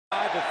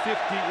of 51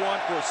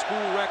 for a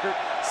school record,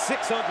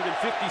 656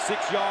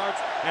 yards,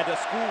 and a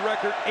school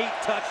record 8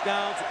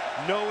 touchdowns,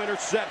 no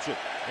interception.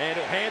 And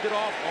he'll hand it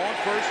off on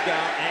first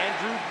down.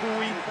 Andrew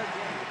Bowie.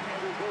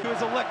 To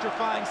his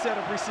electrifying set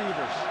of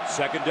receivers.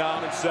 Second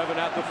down and 7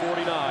 at the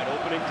 49.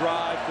 Opening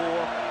drive for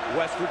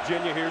West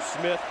Virginia. Here's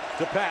Smith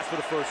to pass for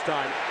the first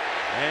time.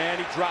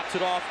 And he drops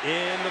it off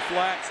in the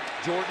flats.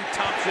 Jordan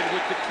Thompson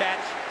with the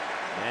catch.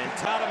 And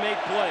Tata made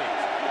plays.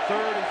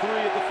 3rd and 3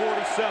 at the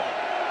 47.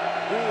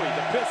 Bowie,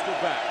 the pistol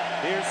back.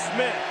 Here's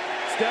Smith.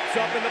 Steps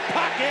up in the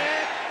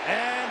pocket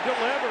and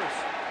delivers.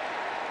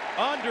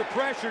 Under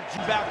pressure.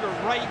 Backer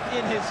right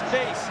in his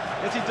face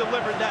as he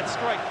delivered that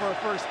strike for a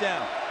first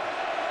down.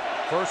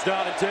 First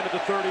down and 10 at the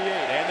 38.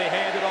 And they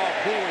hand it off.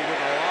 Bowie with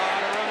a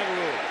lot of running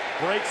room.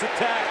 Breaks a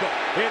tackle.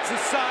 Hits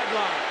the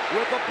sideline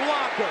with a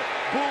blocker.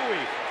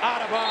 Bowie out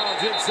of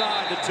bounds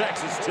inside the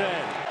Texas 10.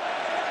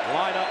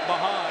 Line up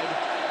behind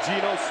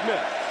Geno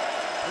Smith.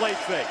 Play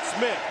fake.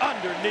 Smith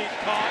underneath,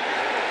 caught.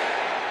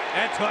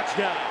 And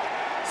touchdown.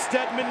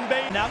 Stedman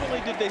Bates. Not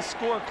only did they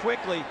score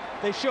quickly,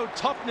 they showed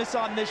toughness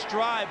on this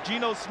drive.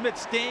 Geno Smith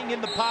staying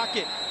in the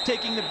pocket,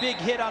 taking the big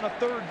hit on a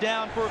 3rd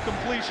down for a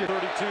completion.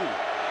 32.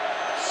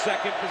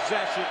 Second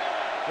possession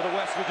for the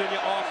West Virginia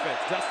offense.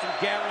 Dustin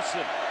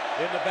Garrison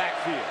in the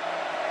backfield.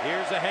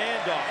 Here's a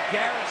handoff.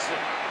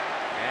 Garrison.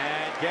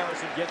 And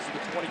Garrison gets to the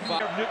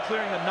 25.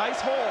 Clearing a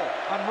nice hole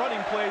on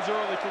running plays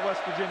early for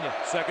West Virginia.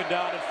 Second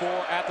down and 4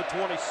 at the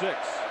 26.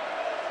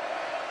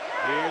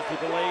 Here's the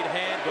delayed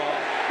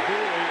handoff.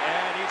 Bowie,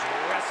 and he's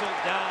wrestled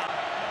down.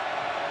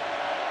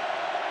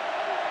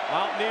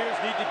 Mountaineers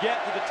need to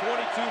get to the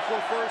 22 for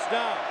first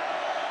down.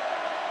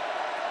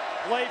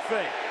 Play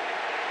fake.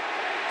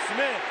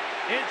 Smith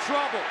in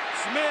trouble.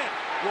 Smith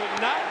will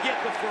not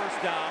get the first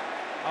down.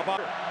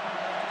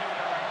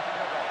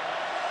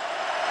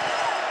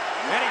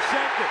 And he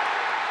shanked it.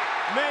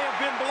 May have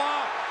been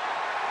blocked.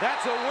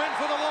 That's a win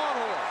for the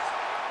Longhorns.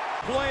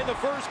 Play in the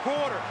first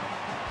quarter.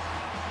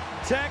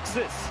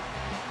 Texas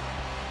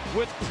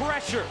with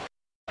pressure.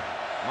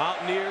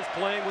 Mountaineers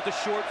playing with a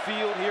short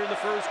field here in the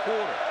first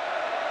quarter.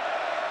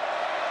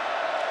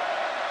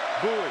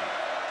 Bowie.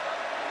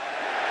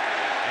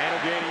 And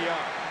he'll gain a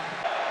yard.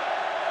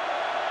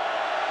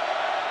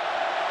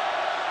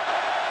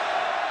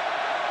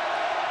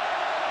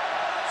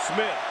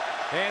 Smith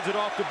hands it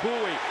off to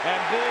Bowie,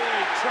 and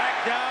Bowie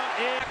tracked down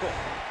in.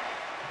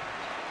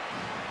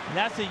 And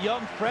that's a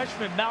young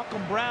freshman,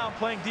 Malcolm Brown,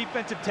 playing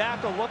defensive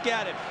tackle. Look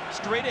at him.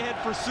 Straight ahead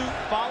pursuit,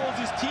 follows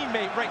his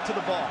teammate right to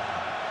the ball.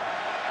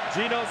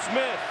 Geno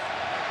Smith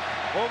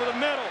over the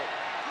middle.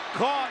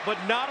 Caught, but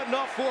not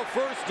enough for a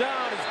first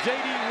down as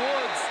J.D.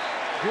 Woods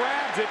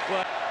grabs it.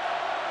 But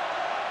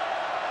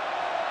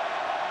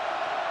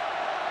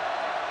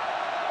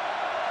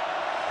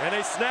and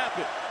they snap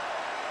it.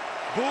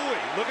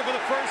 Bowie looking for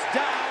the first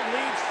down,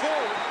 leans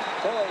forward.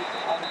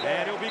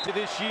 And he'll be to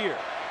this year.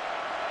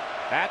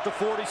 At the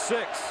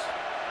 46.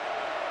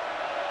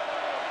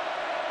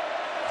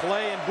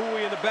 Clay and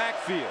Bowie in the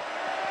backfield.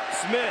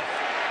 Smith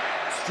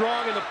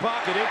strong in the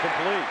pocket,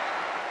 incomplete.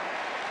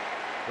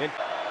 In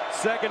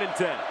 2nd and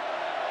 10.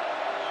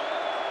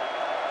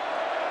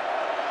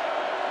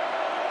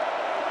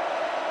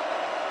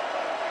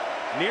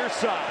 Near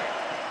side.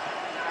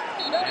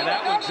 And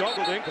that one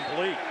juggled,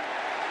 incomplete.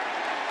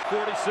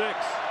 46.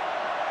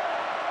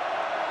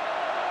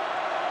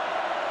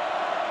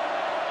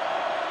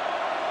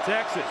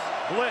 Texas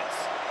blitz.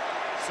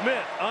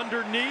 Smith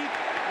underneath,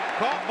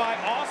 caught by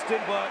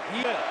Austin, but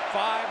he had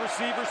 5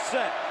 receivers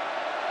set.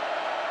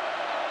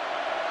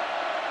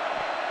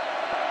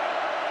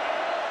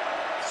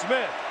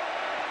 Smith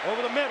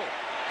over the middle,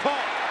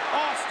 caught.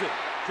 Austin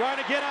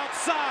trying to get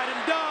outside and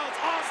does.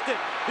 Austin,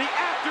 the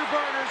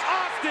afterburners.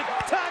 Austin,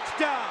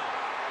 touchdown.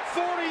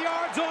 40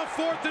 yards on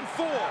 4th and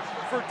 4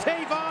 for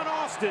Tavon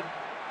Austin,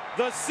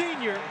 the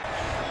senior.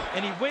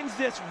 And he wins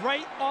this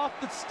right off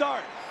the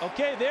start.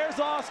 Okay, there's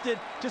Austin,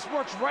 just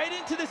works right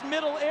into this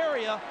middle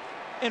area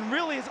and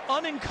really is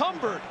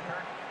unencumbered.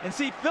 And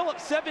see,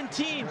 Phillips,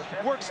 17,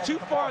 works too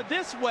far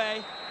this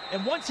way.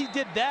 And once he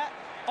did that,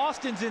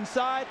 Austin's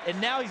inside, and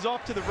now he's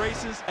off to the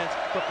races.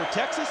 But for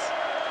Texas,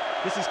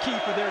 this is key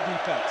for their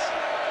defense.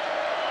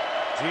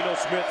 Geno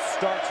Smith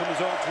starts from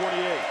his own 28,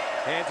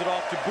 hands it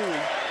off to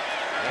Bowie,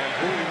 and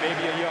Bowie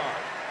maybe a yard.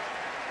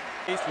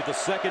 Faced with the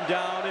 2nd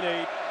down and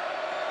 8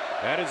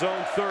 at his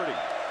own 30.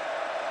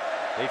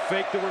 They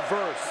fake the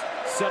reverse,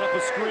 set up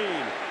a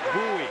screen.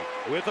 Bowie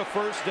with a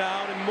first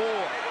down and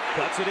more.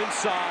 Cuts it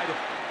inside.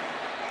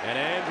 And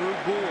Andrew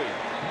Bowie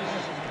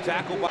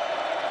tackled by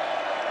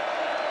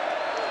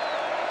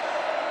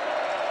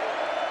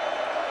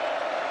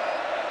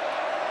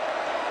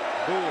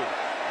Bowie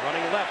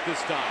running left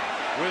this time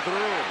with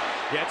room.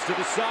 Gets to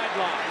the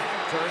sideline,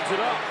 turns it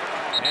up,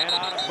 and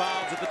out of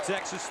bounds at the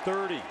Texas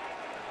 30.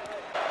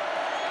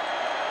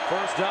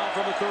 First down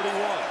from the 31.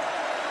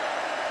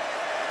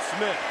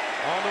 Smith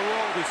on the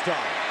roll this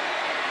time.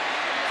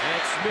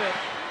 And Smith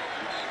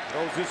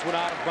throws this one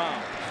out of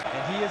bounds.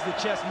 And he is the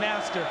chess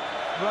master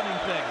running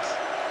things.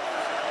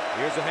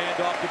 Here's a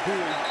handoff to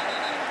Bowie.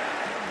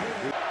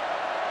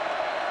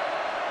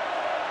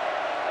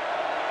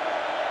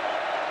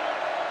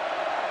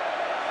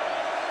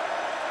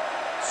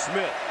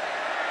 Smith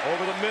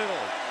over the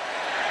middle.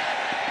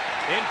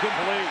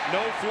 Incomplete.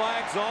 No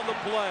flags on the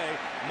play.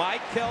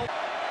 Mike Kelly.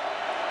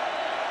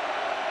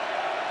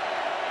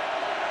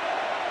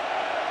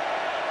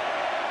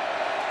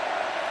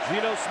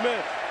 Geno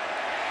Smith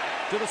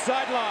to the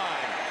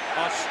sideline.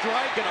 A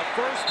strike and a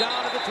first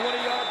down at the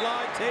 20-yard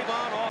line.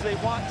 Tavon off. They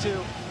want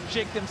to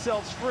shake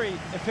themselves free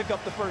and pick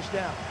up the first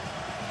down.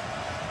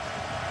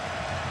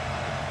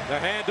 The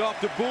handoff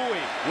to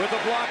Bowie with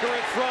a blocker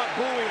in front.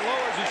 Bowie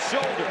lowers his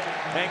shoulder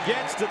and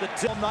gets to the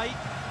all night.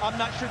 I'm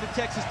not sure the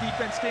Texas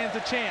defense stands a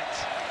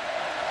chance.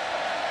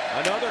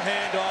 Another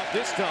handoff,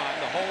 this time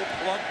the hole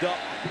plugged up.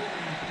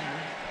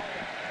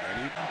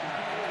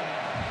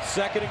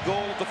 Second and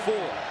goal at the 4.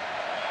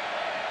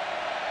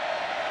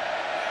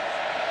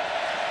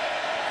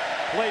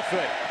 Play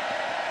fake.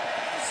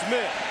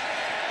 Smith.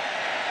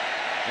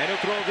 And he'll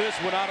throw this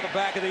one out of the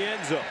back of the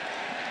end zone.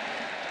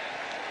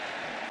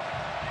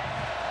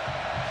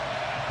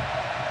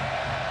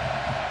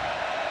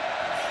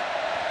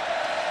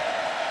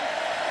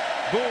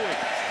 Bowie.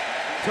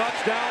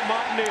 Touchdown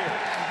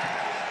Mountaineers.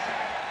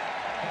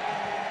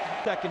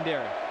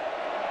 Secondary.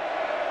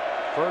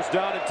 First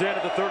down and 10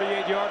 at the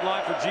 38-yard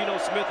line for Geno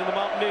Smith and the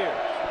Mountaineers.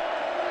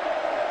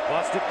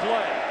 Busted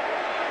play.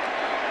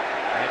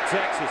 And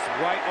Texas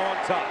right on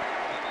top.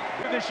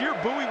 This year,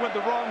 Bowie went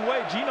the wrong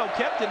way. Geno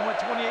kept it and went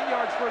 28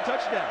 yards for a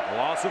touchdown.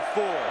 Loss of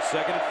 4,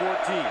 second and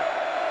 14.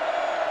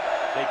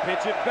 They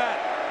pitch it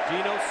back.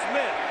 Geno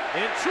Smith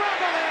in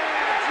trouble.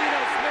 And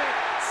Geno Smith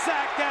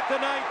sacked at the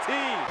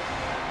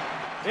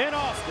 19. In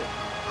Austin.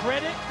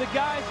 Credit the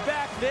guys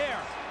back there.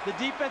 The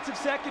defensive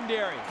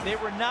secondary. They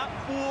were not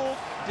fooled,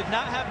 did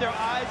not have their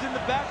eyes in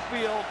the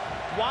backfield,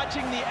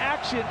 watching the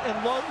action and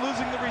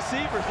losing the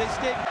receivers. They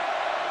stayed.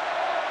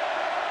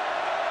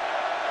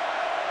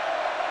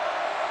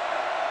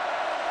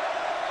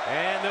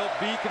 And they'll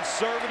be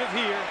conservative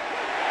here.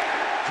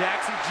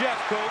 Jackson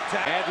Jeffcoat,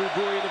 Andrew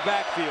Bowie in the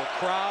backfield.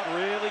 Crowd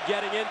really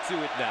getting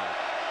into it now.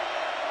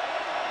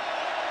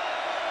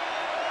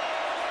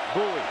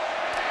 Bowie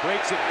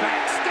breaks it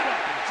back, stood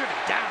up and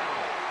driven down.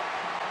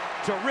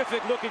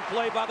 Terrific looking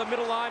play by the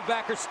middle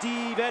linebacker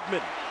Steve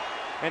Edmond.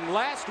 And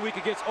last week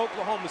against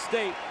Oklahoma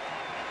State,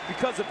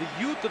 because of the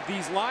youth of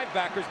these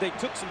linebackers, they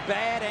took some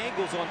bad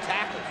angles on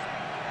tackles.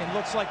 It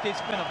looks like they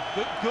spent a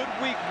good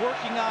week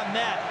working on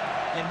that.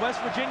 And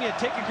West Virginia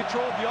taking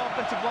control of the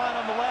offensive line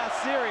on the last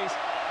series.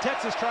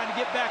 Texas trying to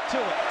get back to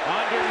it.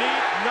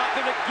 Underneath,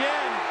 nothing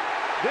again.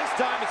 This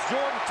time it's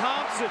Jordan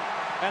Thompson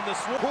and the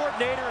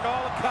coordinator in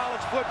all of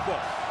college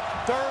football.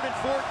 3rd and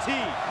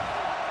 14.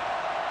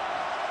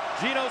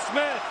 Geno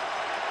Smith.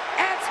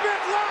 And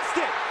Smith lost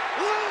it.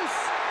 Loose.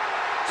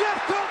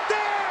 Jeffcoat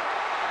there.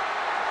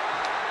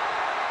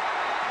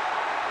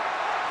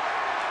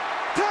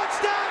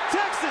 Touchdown,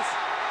 Texas.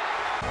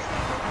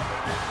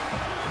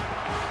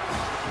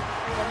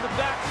 From the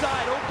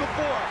backside,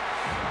 Okafor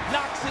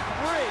knocks it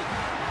free.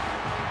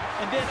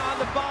 And then on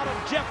the bottom,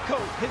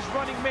 Jeffcoat, his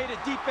running mate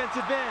at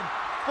defensive end,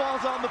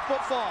 falls on the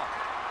football.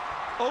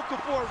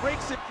 Okafor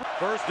rakes it.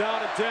 First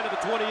down and 10 at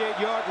the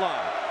 28-yard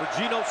line for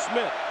Geno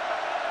Smith.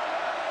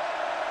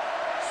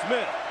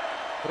 Smith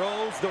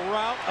throws the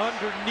route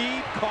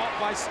underneath, caught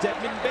by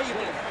Stedman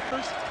Bailey.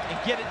 And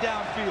get it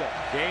downfield.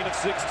 Gain of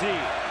 16.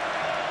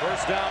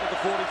 First down at the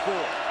 44.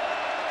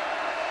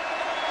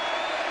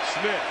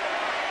 Smith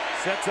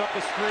sets up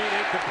a screen,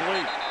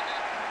 incomplete.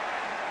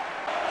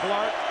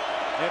 Clark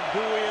and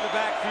Bowie in the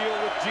backfield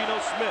with Geno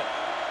Smith.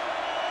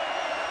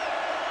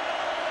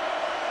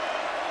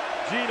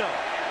 Geno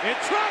in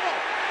trouble.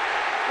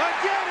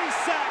 Again he's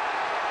sacked.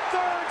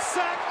 3rd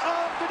sack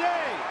of the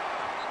day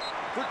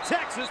for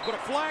Texas, but a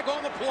flag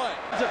on the play.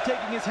 Ends up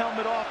taking his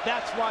helmet off.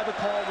 That's why the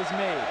call was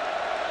made.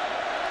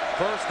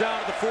 First down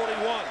at the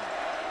 41.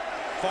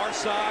 Far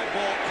side,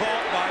 ball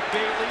caught by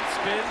Bailey.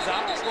 Spins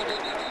out of trouble.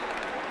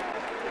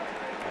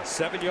 A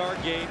 7-yard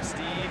gain.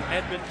 Steve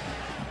Edmond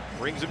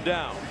brings him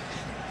down.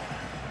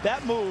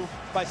 That move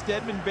by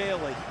Stedman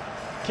Bailey.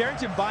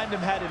 Carrington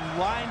Bynum had him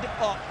lined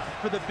up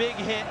for the big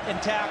hit and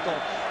tackle,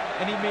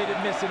 and he made it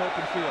miss in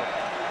open field.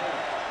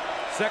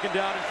 Second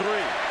down and 3.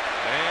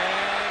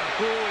 And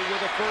Bowie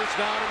with a first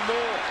down and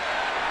more.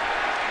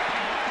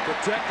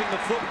 Protecting the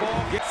football,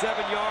 gets 7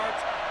 yards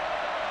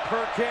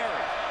per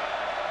carry.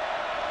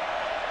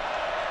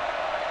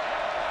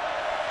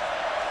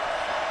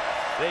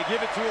 They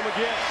give it to him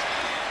again.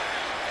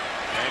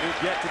 And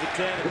he'll get to the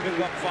 10 and pick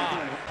up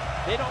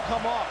 5. They don't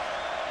come off.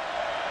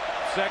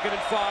 Second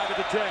and 5 at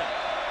the 10.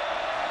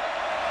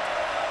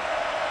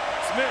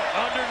 Smith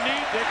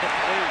underneath,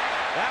 incomplete.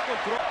 That one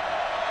throw.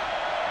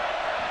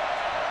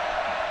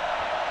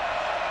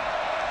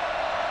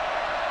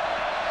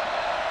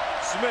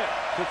 Smith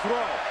to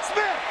throw.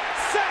 Smith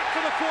sacked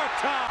for the 4th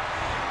time.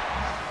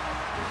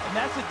 And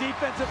that's a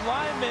defensive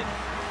lineman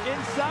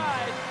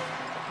inside,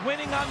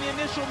 winning on the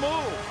initial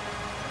move.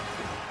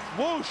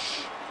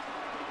 Whoosh.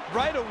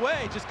 Right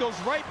away, just goes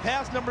right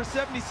past number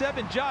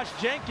 77, Josh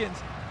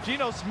Jenkins.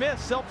 Geno Smith,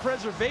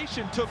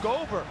 self-preservation, took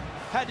over,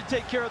 had to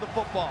take care of the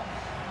football.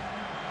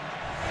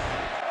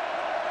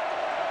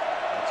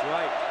 That's That's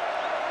right.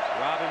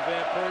 Robin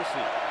Van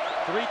Persie.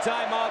 3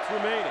 timeouts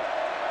remaining.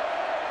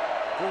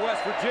 For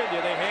West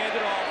Virginia, they hand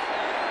it off.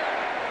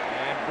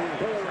 And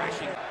boom,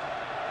 crashing.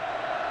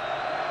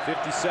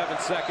 57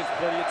 seconds,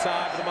 plenty of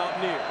time for the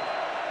Mountaineers.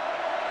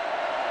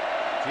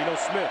 Geno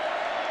Smith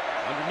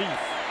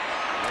underneath.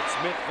 And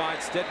Smith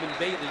finds Stedman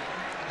Bailey.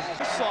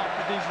 Soft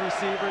with these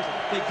receivers.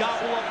 They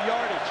gobble up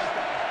yardage.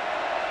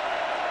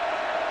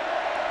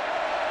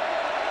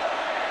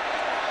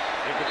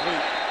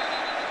 Incomplete.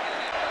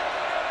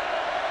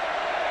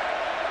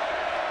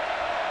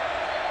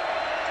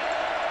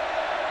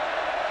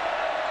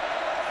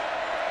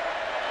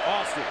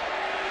 Austin.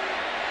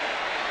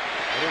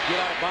 They'll get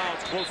out of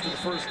bounds close to the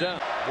first down.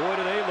 Boy,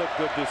 do they look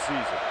good this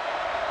season.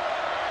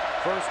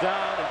 First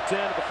down and 10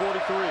 at the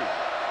 43.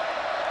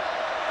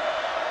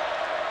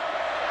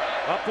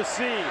 Up the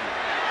seam.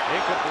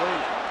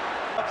 Incomplete.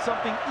 Up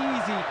something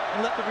easy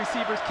and let the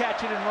receivers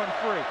catch it and run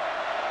free.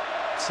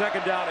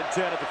 Second down and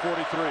 10 at the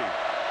 43.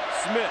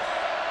 Smith.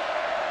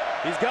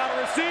 He's got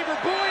a receiver.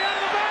 Bowie out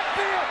of the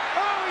backfield.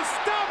 Oh, he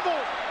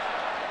stumbled.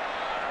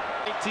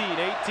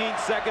 18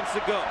 seconds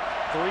to go.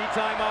 3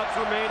 timeouts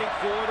remaining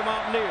for the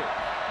Mountaineers.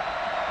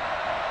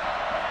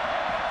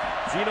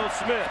 Geno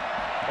Smith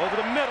over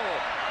the middle.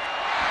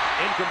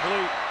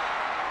 Incomplete.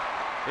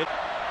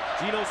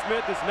 Geno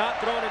Smith has not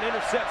thrown an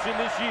interception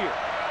this year.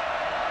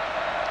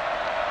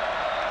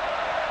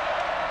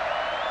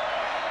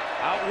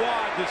 Out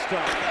wide this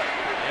time.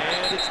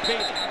 And it's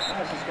Bailey.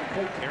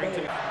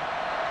 Carrington.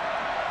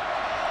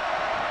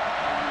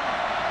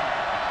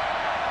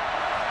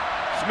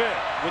 Smith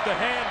with the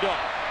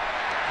handoff.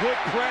 Good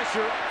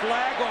pressure.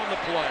 Flag on the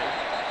play.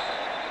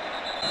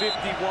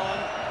 51,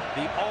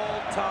 the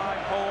all-time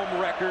home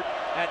record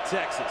at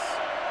Texas.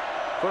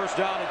 First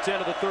down and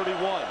 10 of the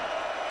 31.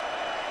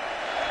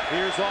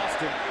 Here's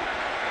Austin.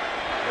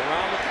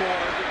 Around the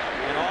corner,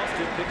 and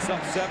Austin picks up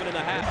 7.5.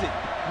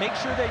 Make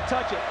sure they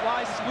touch it.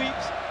 Fly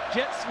sweeps,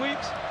 jet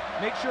sweeps.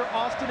 Make sure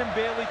Austin and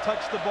Bailey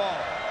touch the ball.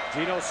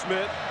 Geno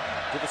Smith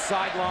to the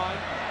sideline.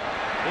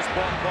 This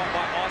ball caught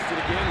by Austin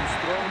again, who's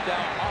thrown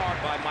down hard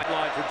by Mike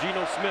Line for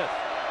Geno Smith.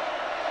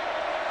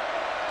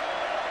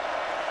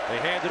 They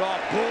hand it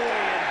off. Bowie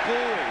and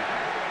Bowie.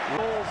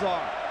 Rolls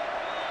are.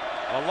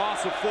 A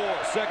loss of 4,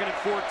 second and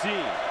 14.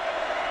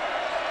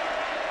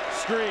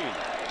 Screen.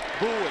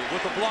 Bowie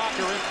with the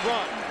blocker in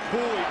front.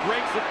 Bowie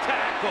breaks the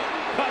tackle,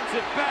 cuts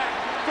it back.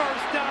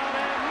 First down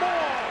and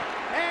more.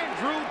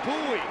 Andrew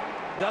Bowie.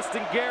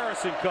 Dustin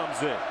Garrison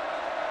comes in.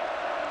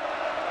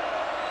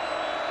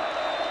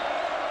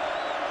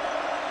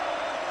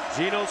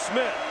 Geno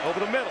Smith over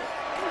the middle.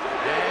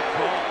 And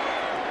caught.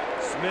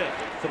 Smith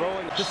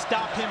throwing To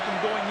stop him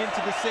from going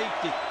into the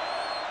safety.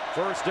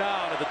 first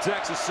down at the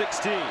Texas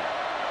 16.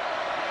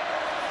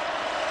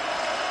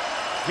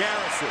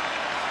 Garrison.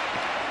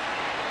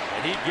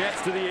 And he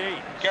gets to the 8.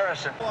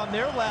 Garrison. On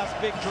their last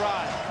big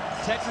drive,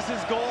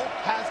 Texas's goal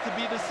has to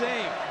be the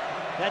same.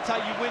 That's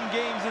how you win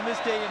games in this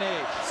day and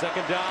age.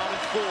 Second down and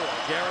 4.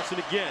 Garrison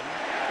again.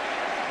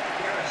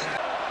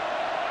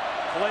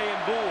 Clay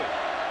and Bowie.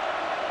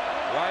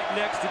 Right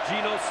next to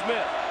Geno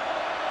Smith.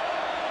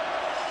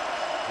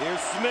 Here's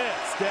Smith.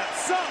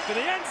 Steps up in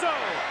the end zone.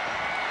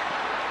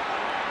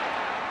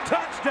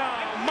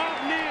 Touchdown,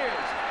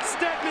 Mountaineers.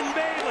 Stedman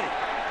Bailey.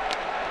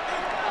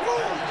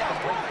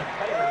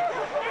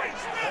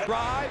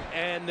 Drive,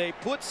 and they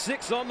put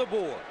 6 on the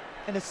board.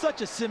 And it's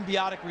such a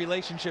symbiotic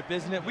relationship,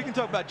 isn't it? We can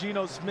talk about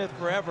Geno Smith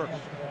forever,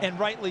 and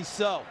rightly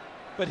so.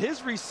 But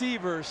his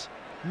receivers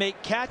make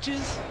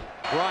catches.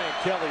 Brian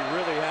Kelly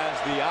really has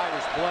the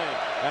Irish playing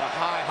at a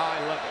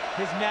high level.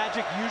 His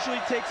magic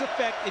usually takes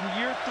effect in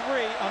year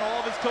 3 on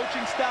all of his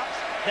coaching stops.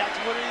 That's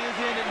what he is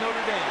in at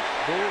Notre Dame.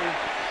 Bowie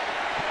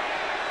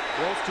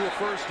throws to a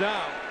first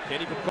down.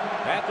 Kenny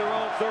at their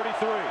own 33.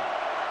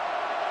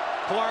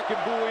 Clark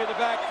and Bowie in the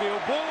backfield.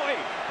 Bowie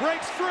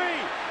breaks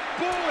free.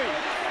 Bowie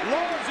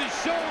lowers his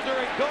shoulder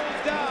and goes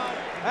down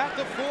at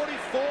the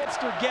 44.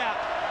 Extra gap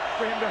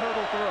for him to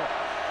hurdle through.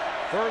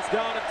 First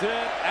down and 10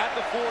 at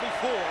the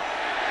 44.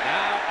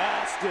 Now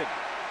Austin.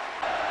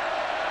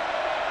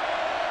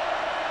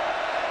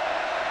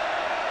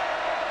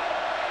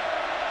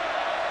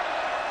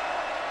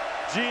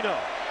 Geno,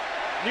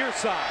 near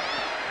side,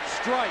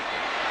 strike.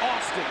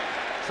 Austin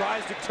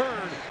tries to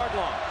turn hard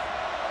line.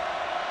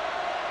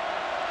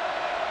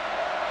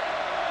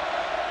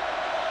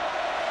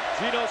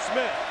 Geno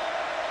Smith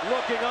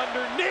looking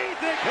underneath,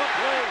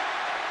 incomplete.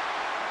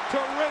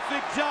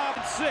 Terrific job,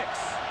 6.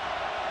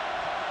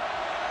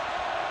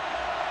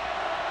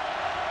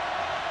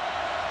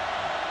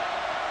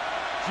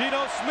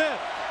 Geno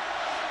Smith.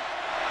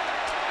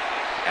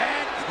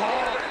 And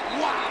caught.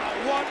 Wow,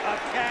 what a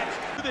catch.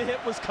 The hit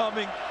was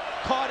coming,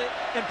 caught it,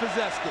 and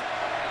possessed it.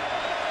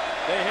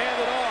 They hand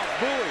it off.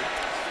 Bowie.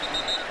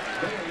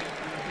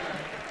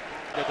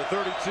 At the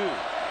 32.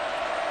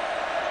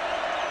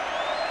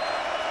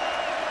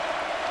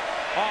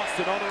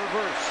 Austin on the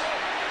reverse.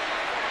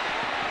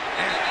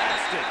 And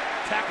Austin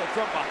tackled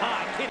from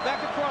behind.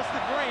 Back across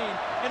the grain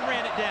and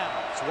ran it down.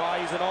 That's why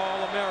he's an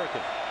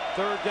All-American.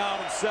 3rd down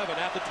and 7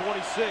 at the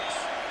 26.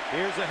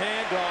 Here's a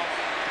handoff.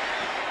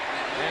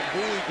 And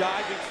Bowie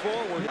diving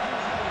forward.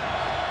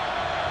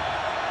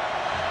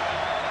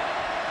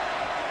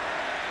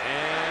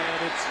 And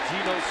it's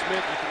Geno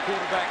Smith with the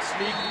quarterback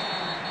sneak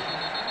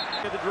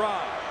to the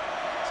drive.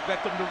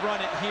 Expect him to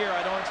run it here.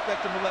 I don't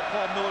expect him to let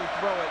Paul Miller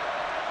throw it.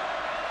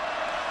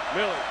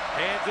 Miller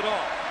hands it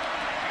off.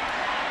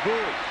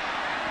 Bowie.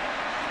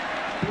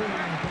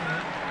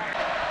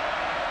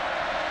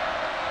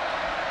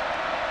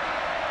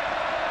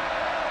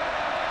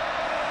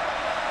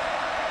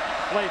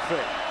 Play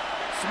fake.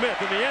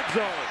 Smith in the end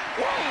zone.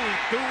 Whoa, he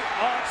threw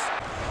us.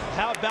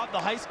 How about the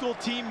high school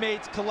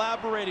teammates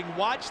collaborating?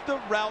 Watch the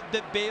route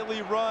that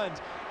Bailey runs.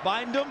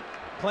 Bind him,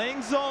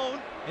 playing zone,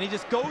 and he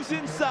just goes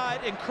inside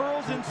and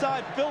curls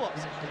inside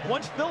Phillips.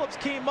 Once Phillips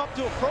came up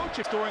to approach it,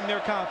 restoring their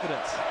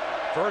confidence.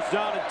 1st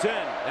down and 10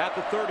 at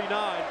the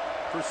 39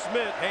 for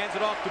Smith. Hands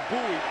it off to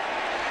Bowie.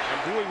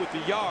 And Bowie with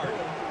the yard.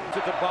 It's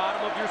at the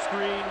bottom of your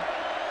screen.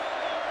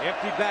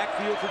 Empty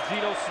backfield for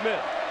Geno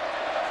Smith.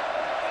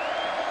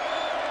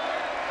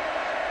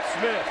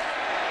 Smith.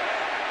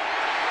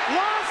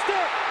 Lost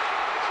it!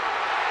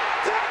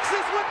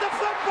 Texas with the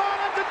football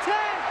at the 10!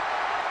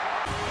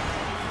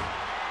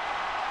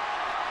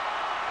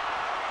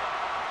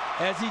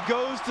 As he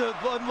goes to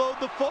unload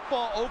the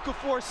football,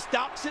 Okafor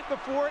stops it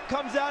before it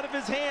comes out of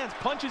his hands,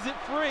 punches it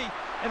free,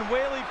 and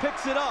Whaley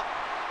picks it up.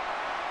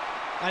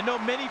 I know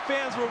many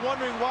fans were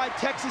wondering why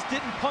Texas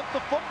didn't punt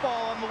the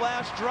football on the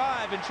last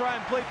drive and try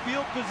and play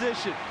field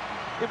position.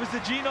 It was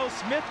the Geno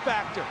Smith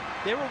factor.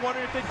 They were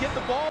wondering if they'd get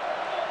the ball.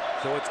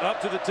 So it's up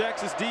to the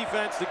Texas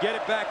defense to get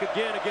it back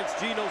again against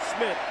Geno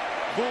Smith.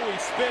 Bowie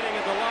spinning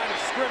at the line of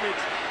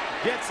scrimmage,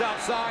 gets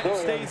outside and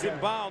stays in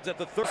bounds at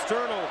the 3rd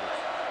turnover.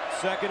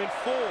 2nd and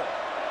 4.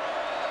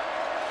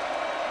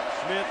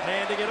 Smith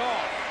handing it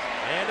off.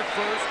 And a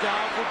 1st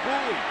down for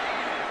Bowie.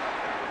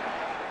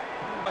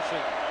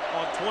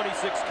 On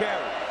 26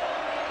 carries.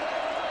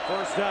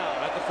 1st down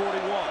at the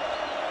 41.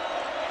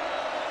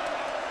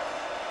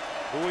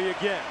 Bowie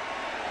again.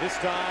 This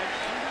time,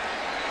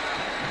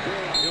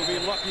 he'll be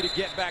lucky to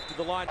get back to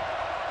the line.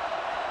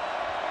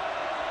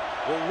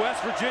 Will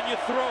West Virginia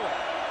throw it?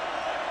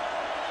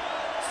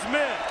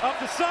 Smith up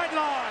the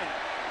sideline.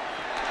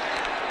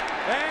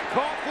 And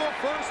caught for a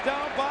 1st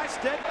down by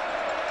Stead.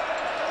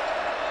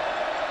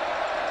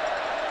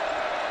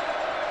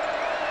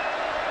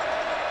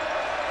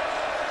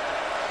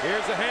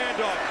 Here's a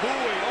handoff.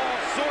 Bowie, all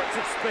sorts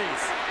of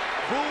space.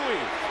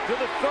 Bowie to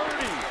the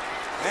 30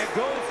 and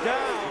goes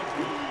down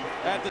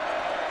at the...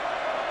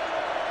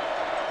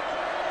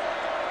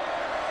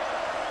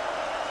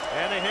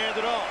 And they hand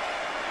it off.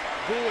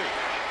 Bowie.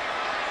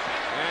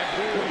 And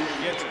Bowie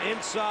gets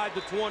inside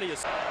the 20.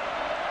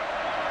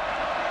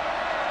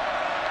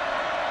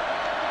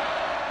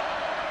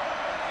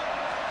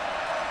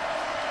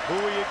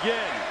 Bowie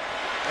again.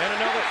 And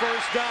another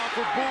 1st down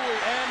for Bowie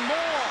and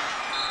more.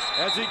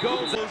 As he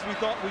goes. We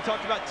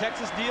talked about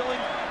Texas dealing.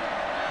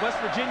 West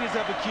Virginians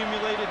have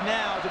accumulated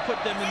now to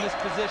put them in this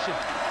position.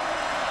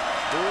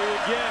 Bowie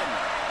again.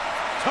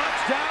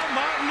 Touchdown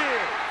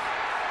Mountaineers.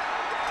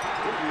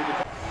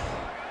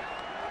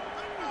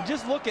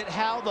 Just look at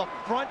how the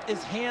front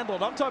is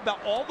handled. I'm talking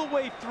about all the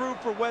way through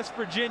for West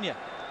Virginia.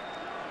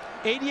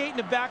 88 in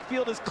the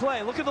backfield is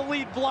Clay. Look at the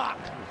lead block.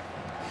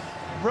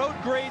 Road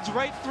grades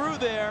right through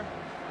there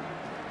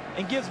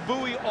and gives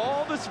Bowie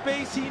all the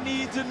space he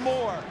needs and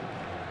more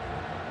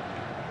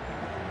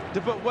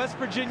to put West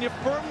Virginia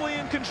firmly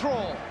in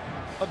control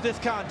of this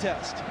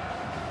contest.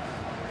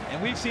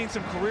 And we've seen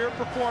some career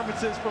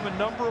performances from a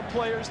number of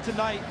players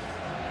tonight.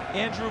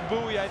 Andrew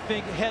Bowie, I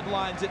think,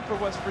 headlines it for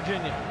West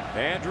Virginia.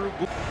 Andrew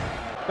Bowie.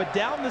 But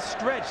down the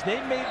stretch, they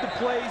made the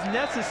plays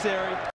necessary